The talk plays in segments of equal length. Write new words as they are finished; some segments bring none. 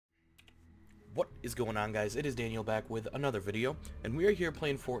What is going on, guys? It is Daniel back with another video, and we are here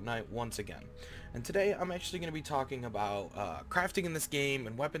playing Fortnite once again. And today I'm actually going to be talking about crafting in this game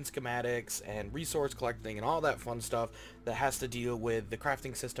and weapon schematics and resource collecting and all that fun stuff that has to deal with the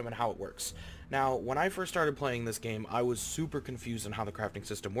crafting system and how it works. Now, when I first started playing this game, I was super confused on how the crafting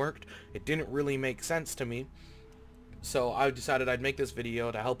system worked. It didn't really make sense to me. So I decided I'd make this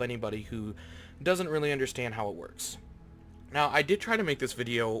video to help anybody who doesn't really understand how it works. Now, I did try to make this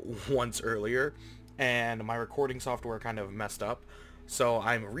video once earlier, and my recording software kind of messed up, so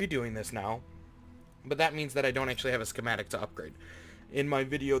I'm redoing this now, but that means that I don't actually have a schematic to upgrade. In my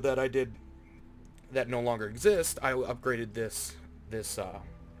video that I did that no longer exists, I upgraded this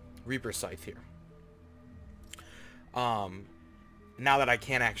Reaper Scythe here. Now that I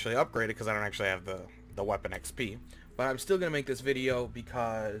can't actually upgrade it because I don't actually have the weapon XP, but I'm still going to make this video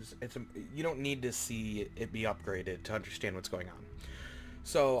because you don't need to see it be upgraded to understand what's going on.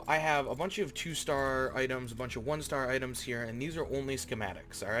 So I have a bunch of 2-star items, a bunch of 1-star items here, and these are only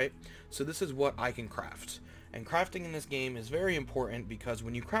schematics, alright? So this is what I can craft. And crafting in this game is very important because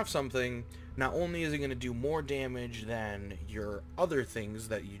when you craft something, not only is it going to do more damage than your other things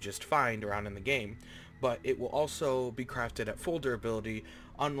that you just find around in the game, but it will also be crafted at full durability,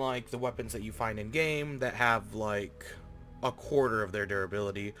 unlike the weapons that you find in game that have like a quarter of their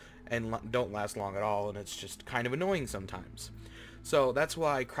durability and don't last long at all, and it's just kind of annoying sometimes. So that's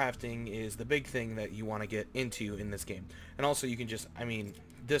why crafting is the big thing that you want to get into in this game. And also you can just, I mean,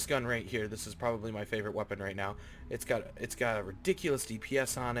 this gun right here, this is probably my favorite weapon right now. It's got a ridiculous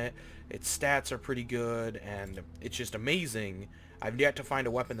DPS on it. Its stats are pretty good, and it's just amazing. I've yet to find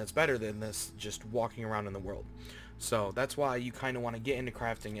a weapon that's better than this just walking around in the world. So that's why you kind of want to get into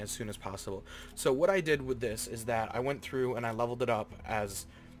crafting as soon as possible. So what I did with this is that I went through and I leveled it up as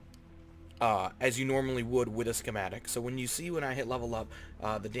you normally would with a schematic. So when I hit level up,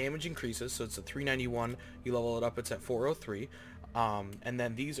 the damage increases, so it's a 391. You level it up, it's at 403. And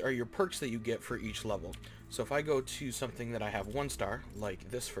then these are your perks that you get for each level. So if I go to something that I have 1-star, like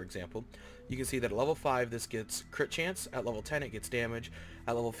this for example, you can see that at level 5 this gets crit chance, at level 10 it gets damage,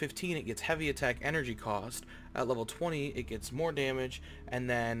 at level 15 it gets heavy attack energy cost, at level 20 it gets more damage, and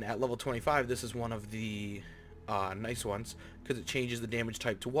then at level 25 this is one of the nice ones because it changes the damage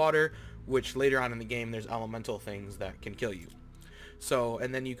type to water, which later on in the game there's elemental things that can kill you. So,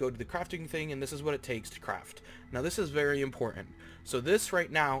 and then you go to the crafting thing, and this is what it takes to craft. Now this is very important. So this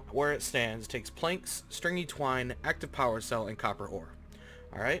right now, where it stands, takes planks, stringy twine, active power cell, and copper ore.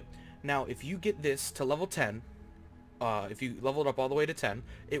 Alright? Now if you get this to level 10, if you level it up all the way to 10,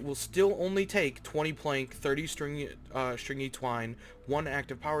 it will still only take 20 plank, 30 stringy twine, 1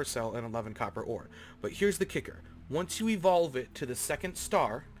 active power cell, and 11 copper ore. But here's the kicker. Once you evolve it to the 2nd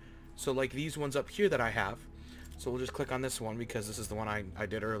star, so like these ones up here that I have, so we'll just click on this one because this is the one I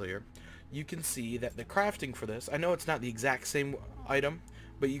did earlier. You can see that the crafting for this, I know it's not the exact same item,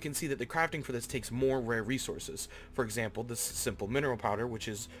 but you can see that the crafting for this takes more rare resources. For example, this simple mineral powder, which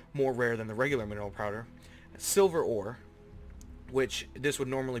is more rare than the regular mineral powder. Silver ore, which this would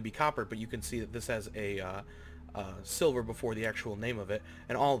normally be copper, but you can see that this has a silver before the actual name of it,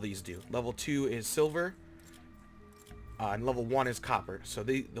 and all of these do. Level 2 is silver, and level 1 is copper. So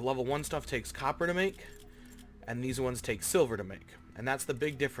the level 1 stuff takes copper to make, and these ones take silver to make, and that's the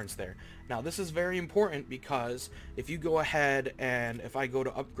big difference there. Now this is very important because if you go ahead and if I go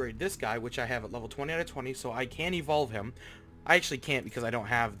to upgrade this guy, which I have at level 20 out of 20, so I can evolve him. I actually can't because I don't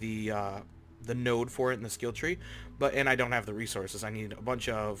have the node for it in the skill tree, and I don't have the resources. I need a bunch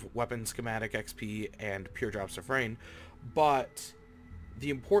of weapon schematic XP and pure drops of rain. But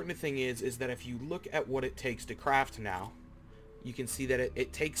the important thing is that if you look at what it takes to craft now, you can see that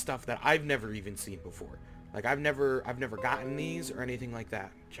it takes stuff that I've never even seen before. Like I've never gotten these or anything like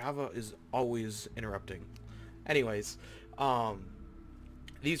that. Java is always interrupting. Anyways,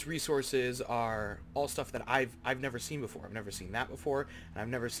 these resources are all stuff that I've never seen before. I've never seen that before, and I've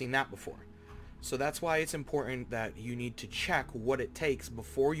never seen that before. So that's why it's important that you need to check what it takes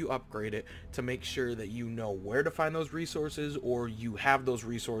before you upgrade it to make sure that you know where to find those resources or you have those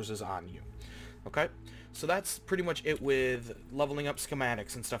resources on you. Okay? So that's pretty much it with leveling up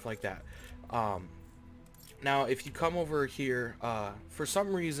schematics and stuff like that. Now, if you come over here, for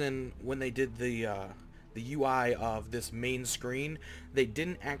some reason, when they did the UI of this main screen, they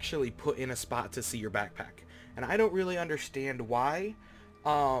didn't actually put in a spot to see your backpack. And I don't really understand why.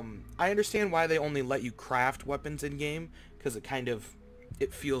 I understand why they only let you craft weapons in-game, because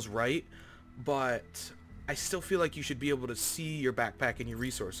it feels right, but I still feel like you should be able to see your backpack and your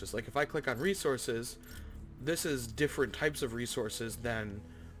resources. Like, if I click on resources, this is different types of resources than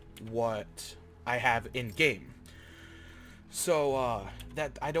what I have in-game. So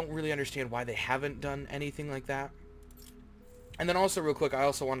that I don't really understand why they haven't done anything like that. And then also real quick, I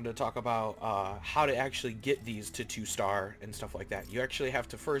also wanted to talk about how to actually get these to 2-star and stuff like that. You actually have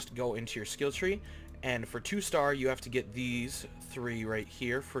to first go into your skill tree, and for 2-star you have to get these 3 right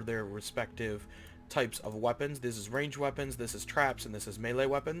here for their respective types of weapons. This is ranged weapons, this is traps, and this is melee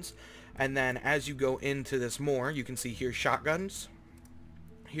weapons. And then as you go into this more, you can see here's shotguns,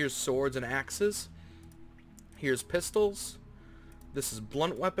 here's swords and axes, here's pistols, this is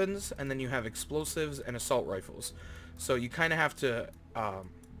blunt weapons, and then you have explosives and assault rifles. So you kind of have to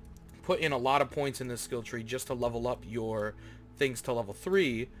put in a lot of points in this skill tree just to level up your things to level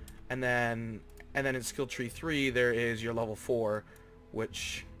 3, and then in skill tree 3 there is your level 4,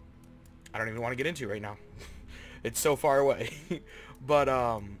 which I don't even want to get into right now. It's so far away. But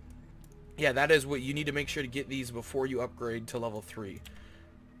yeah, that is what you need to make sure to get these before you upgrade to level 3.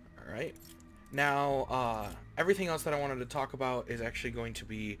 Alright. Now, everything else that I wanted to talk about is actually going to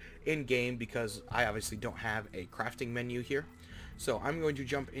be in-game because I obviously don't have a crafting menu here. So I'm going to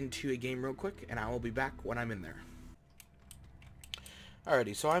jump into a game real quick, and I will be back when I'm in there.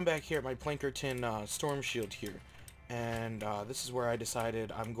 Alrighty, so I'm back here at my Plankerton Storm Shield here. And this is where I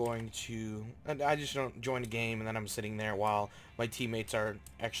decided I'm going to... I just don't join a game and then I'm sitting there while my teammates are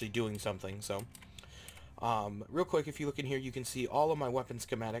actually doing something, so... real quick, if you look in here, you can see all of my weapon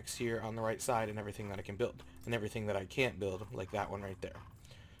schematics here on the right side and everything that I can build. And everything that I can't build, like that one right there.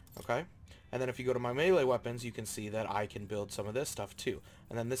 Okay? And then if you go to my melee weapons, you can see that I can build some of this stuff too.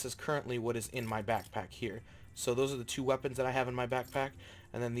 And then this is currently what is in my backpack here. So those are the 2 weapons that I have in my backpack.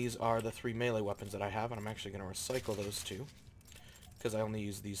 And then these are the 3 melee weapons that I have. And I'm actually going to recycle those 2. Because I only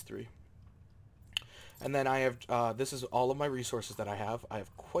use these 3. And then I have, this is all of my resources that I have. I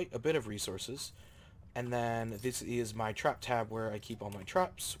have quite a bit of resources. And then this is my trap tab where I keep all my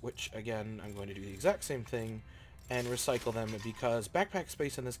traps, which again, I'm going to do the exact same thing and recycle them because backpack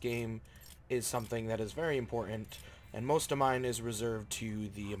space in this game is something that is very important, and most of mine is reserved to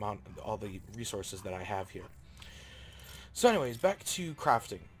the amount, all the resources that I have here. So anyways, back to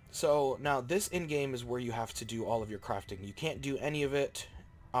crafting. So now this in-game is where you have to do all of your crafting. You can't do any of it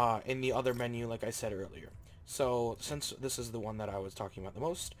in the other menu like I said earlier. So since this is the one that I was talking about the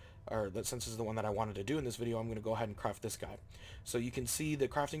most, or that since this is the one that I wanted to do in this video, I'm going to go ahead and craft this guy. So you can see the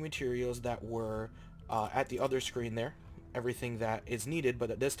crafting materials that were at the other screen there, everything that is needed,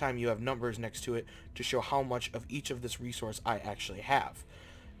 but at this time you have numbers next to it to show how much of each of this resource I actually have.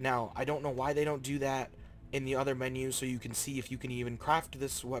 Now, I don't know why they don't do that in the other menu so you can see if you can even craft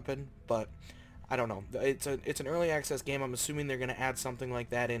this weapon, but I don't know. It's an early access game. I'm assuming they're going to add something like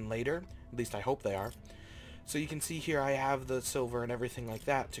that in later. At least I hope they are. So you can see here I have the silver and everything like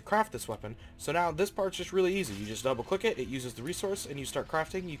that to craft this weapon. So now this part's just really easy. You just double click it, it uses the resource, and you start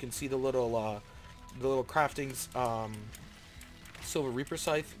crafting. You can see the little crafting silver reaper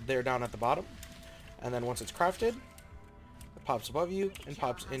scythe there down at the bottom. And then once it's crafted, it pops above you and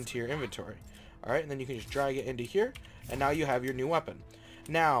pops into your inventory. Alright, and then you can just drag it into here, and now you have your new weapon.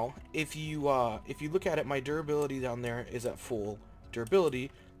 Now, if you look at it, my durability down there is at full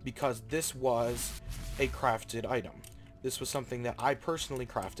durability, because this was a crafted item. This was something that I personally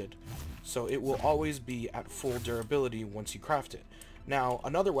crafted, so it will always be at full durability once you craft it. Now,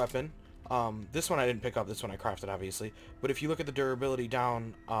 another weapon, this one I didn't pick up, this one I crafted obviously, but if you look at the durability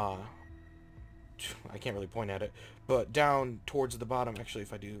down, I can't really point at it, but down towards the bottom, actually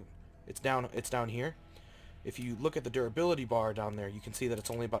if I do, it's down here. If you look at the durability bar down there, you can see that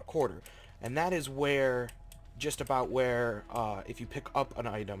it's only about a quarter, and that is where... just about where, if you pick up an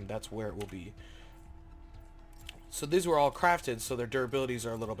item, that's where it will be. So these were all crafted, so their durabilities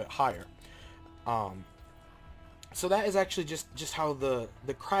are a little bit higher. So that is actually just how the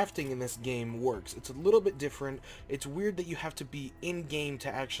crafting in this game works. It's a little bit different. It's weird that you have to be in-game to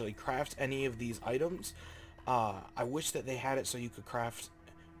actually craft any of these items. I wish that they had it so you could craft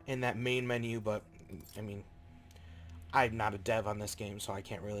in that main menu, but, I mean, I'm not a dev on this game, so I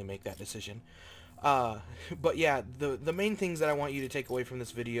can't really make that decision. But yeah, the main things that I want you to take away from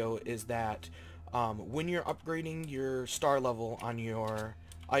this video is that when you're upgrading your star level on your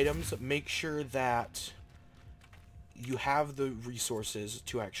items, make sure that you have the resources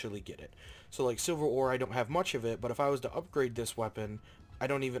to actually get it. So like silver ore, I don't have much of it, but if I was to upgrade this weapon,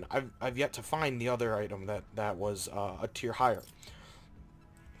 I've yet to find the other item that was a tier higher.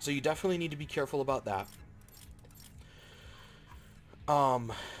 So you definitely need to be careful about that.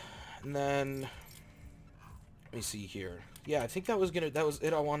 And then... let me see here. yeah, I think that was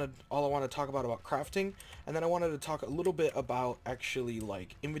it. All I wanted to talk about crafting, and then I wanted to talk a little bit about actually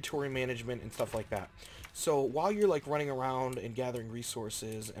like inventory management and stuff like that. So while you're like running around and gathering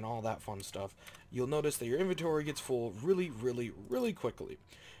resources and all that fun stuff, you'll notice that your inventory gets full really quickly.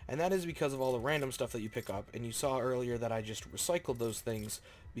 And that is because of all the random stuff that you pick up, and you saw earlier that I just recycled those things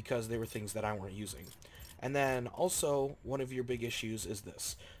because they were things that I weren't using. And then also, one of your big issues is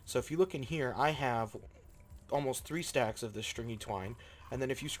this. So if you look in here, I have almost 3 stacks of this stringy twine, and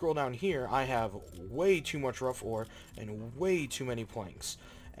then if you scroll down here, I have way too much rough ore and way too many planks.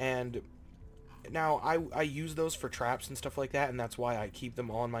 And now I use those for traps and stuff like that, and that's why I keep them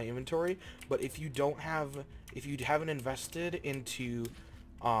all in my inventory. But if you haven't invested into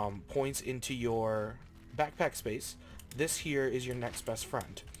points into your backpack space, this here is your next best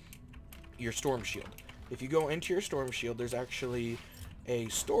friend, your storm shield. If you go into your storm shield, there's actually a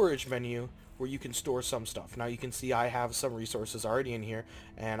storage menu where you can store some stuff. Now you can see I have some resources already in here,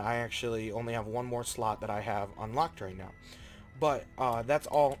 and I actually only have one more slot that I have unlocked right now. But that's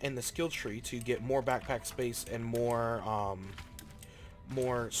all in the skill tree to get more backpack space and more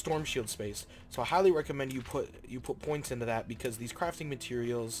storm shield space. So I highly recommend you put points into that, because these crafting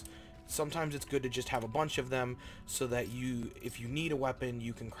materials, sometimes it's good to just have a bunch of them so that if you need a weapon,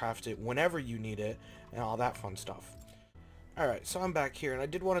 you can craft it whenever you need it and all that fun stuff. Alright, so I'm back here, and I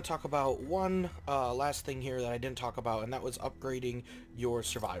did want to talk about one last thing here that I didn't talk about, and that was upgrading your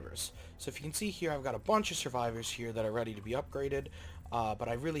survivors. So if you can see here, I've got a bunch of survivors here that are ready to be upgraded, but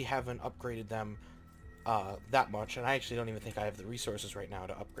I really haven't upgraded them that much, and I actually don't even think I have the resources right now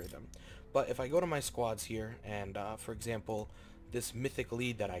to upgrade them. But if I go to my squads here, and for example, this mythic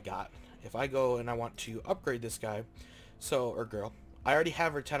lead that I got, if I go and I want to upgrade this guy, or girl, I already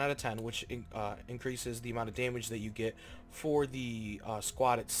have her 10 out of 10, which increases the amount of damage that you get for the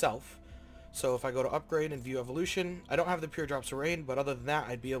squad itself. So if I go to upgrade and view evolution, I don't have the pure drops of rain, but other than that,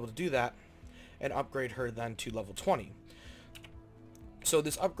 I'd be able to do that and upgrade her then to level 20. So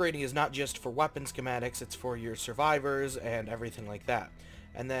this upgrading is not just for weapon schematics, it's for your survivors and everything like that.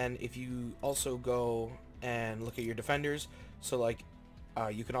 And then if you also go and look at your defenders, so like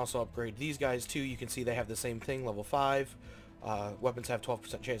you can also upgrade these guys too. You can see they have the same thing, level 5. Weapons have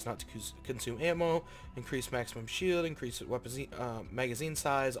 12% chance not to consume ammo, increase maximum shield, increase weapon magazine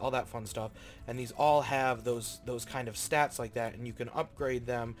size, all that fun stuff. And these all have those kind of stats like that, and you can upgrade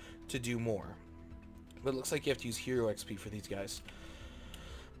them to do more. But it looks like you have to use hero XP for these guys,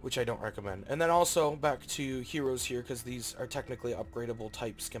 which I don't recommend. And then also back to heroes here, because these are technically upgradable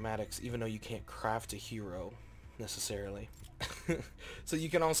type schematics, even though you can't craft a hero necessarily. So you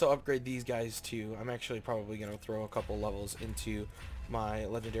can also upgrade these guys too. I'm actually probably going to throw a couple levels into my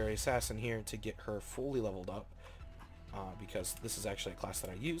legendary assassin here to get her fully leveled up, because this is actually a class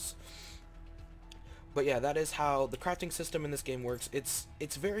that I use. But yeah, that is how the crafting system in this game works. It's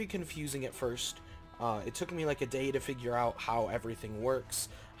very confusing at first. It took me like a day to figure out how everything works,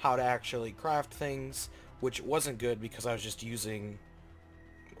 how to actually craft things, which wasn't good because I was just using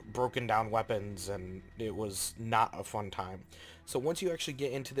broken down weapons and it was not a fun time. So once you actually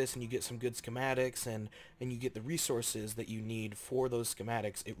get into this and you get some good schematics and you get the resources that you need for those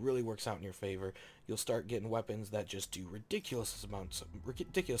schematics, it really works out in your favor. You'll start getting weapons that just do ridiculous amount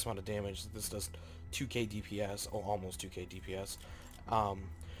of damage. This does 2k DPS, or almost 2k DPS.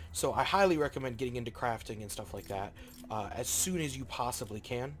 So I highly recommend getting into crafting and stuff like that as soon as you possibly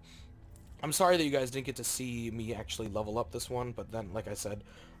can. I'm sorry that you guys didn't get to see me actually level up this one, but then, like I said,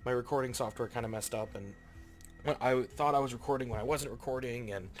 my recording software kind of messed up, and I thought I was recording when I wasn't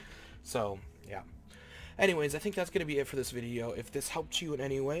recording, and so, yeah. Anyways, I think that's going to be it for this video. If this helped you in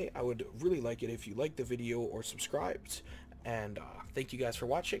any way, I would really like it if you liked the video or subscribed, and thank you guys for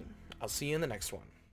watching. I'll see you in the next one.